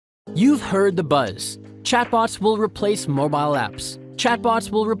You've heard the buzz. Chatbots will replace mobile apps.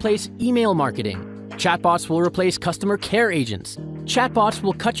 Chatbots will replace email marketing. Chatbots will replace customer care agents. Chatbots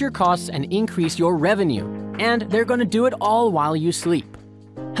will cut your costs and increase your revenue. And they're going to do it all while you sleep.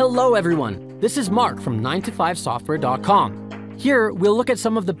 Hello everyone, this is Mark from 9to5software.com. Here, we'll look at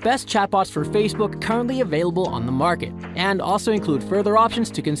some of the best chatbots for Facebook currently available on the market, and also include further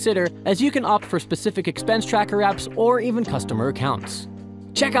options to consider as you can opt for specific expense tracker apps or even customer accounts.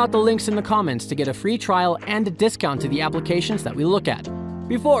 Check out the links in the comments to get a free trial and a discount to the applications that we look at.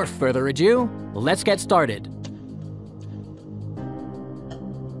 Before further ado, let's get started.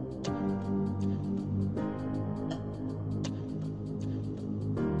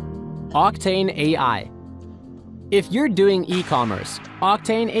 Octane AI. If you're doing e-commerce,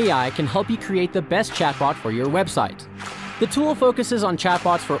 Octane AI can help you create the best chatbot for your website. The tool focuses on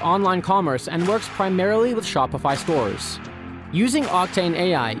chatbots for online commerce and works primarily with Shopify stores. Using Octane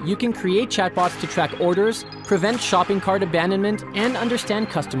AI, you can create chatbots to track orders, prevent shopping cart abandonment, and understand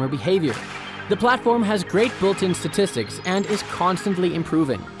customer behavior. The platform has great built-in statistics and is constantly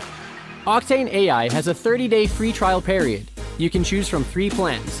improving. Octane AI has a 30-day free trial period. You can choose from 3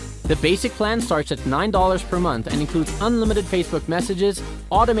 plans. The basic plan starts at $9 per month and includes unlimited Facebook messages,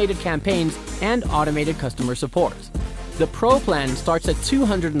 automated campaigns, and automated customer support. The Pro plan starts at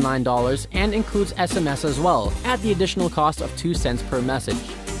 $209 and includes SMS as well, at the additional cost of 2 cents per message.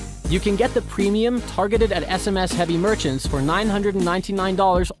 You can get the premium targeted at SMS-heavy merchants for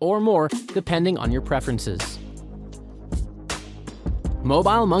 $999 or more, depending on your preferences.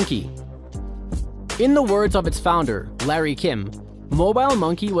 Mobile Monkey. In the words of its founder, Larry Kim, Mobile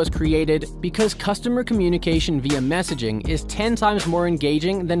Monkey was created because customer communication via messaging is 10 times more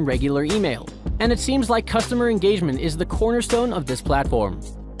engaging than regular email, and it seems like customer engagement is the cornerstone of this platform.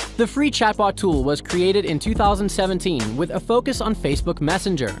 The free chatbot tool was created in 2017 with a focus on Facebook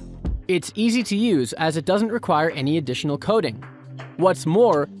Messenger. It's easy to use as it doesn't require any additional coding. What's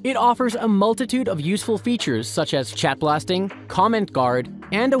more, it offers a multitude of useful features such as chat blasting, comment guard,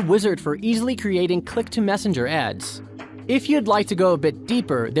 and a wizard for easily creating click-to-messenger ads. If you'd like to go a bit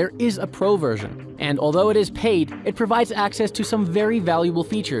deeper, there is a Pro version, and although it is paid, it provides access to some very valuable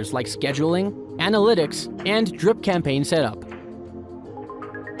features like scheduling, analytics, and drip campaign setup.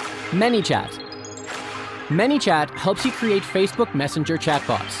 ManyChat. ManyChat helps you create Facebook Messenger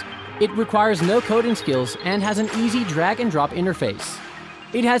chatbots. It requires no coding skills and has an easy drag-and-drop interface.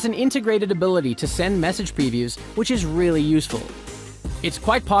 It has an integrated ability to send message previews, which is really useful. It's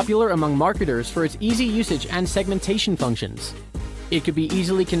quite popular among marketers for its easy usage and segmentation functions. It could be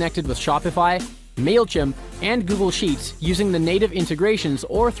easily connected with Shopify, MailChimp, and Google Sheets using the native integrations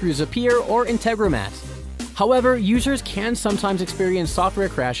or through Zapier or Integromat. However, users can sometimes experience software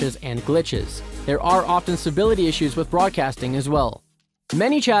crashes and glitches. There are often stability issues with broadcasting as well.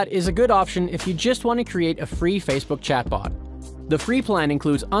 ManyChat is a good option if you just want to create a free Facebook chatbot. The free plan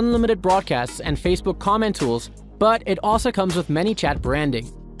includes unlimited broadcasts and Facebook comment tools, but it also comes with ManyChat branding.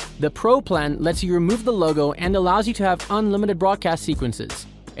 The Pro plan lets you remove the logo and allows you to have unlimited broadcast sequences.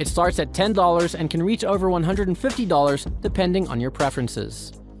 It starts at $10 and can reach over $150 depending on your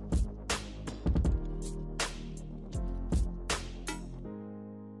preferences.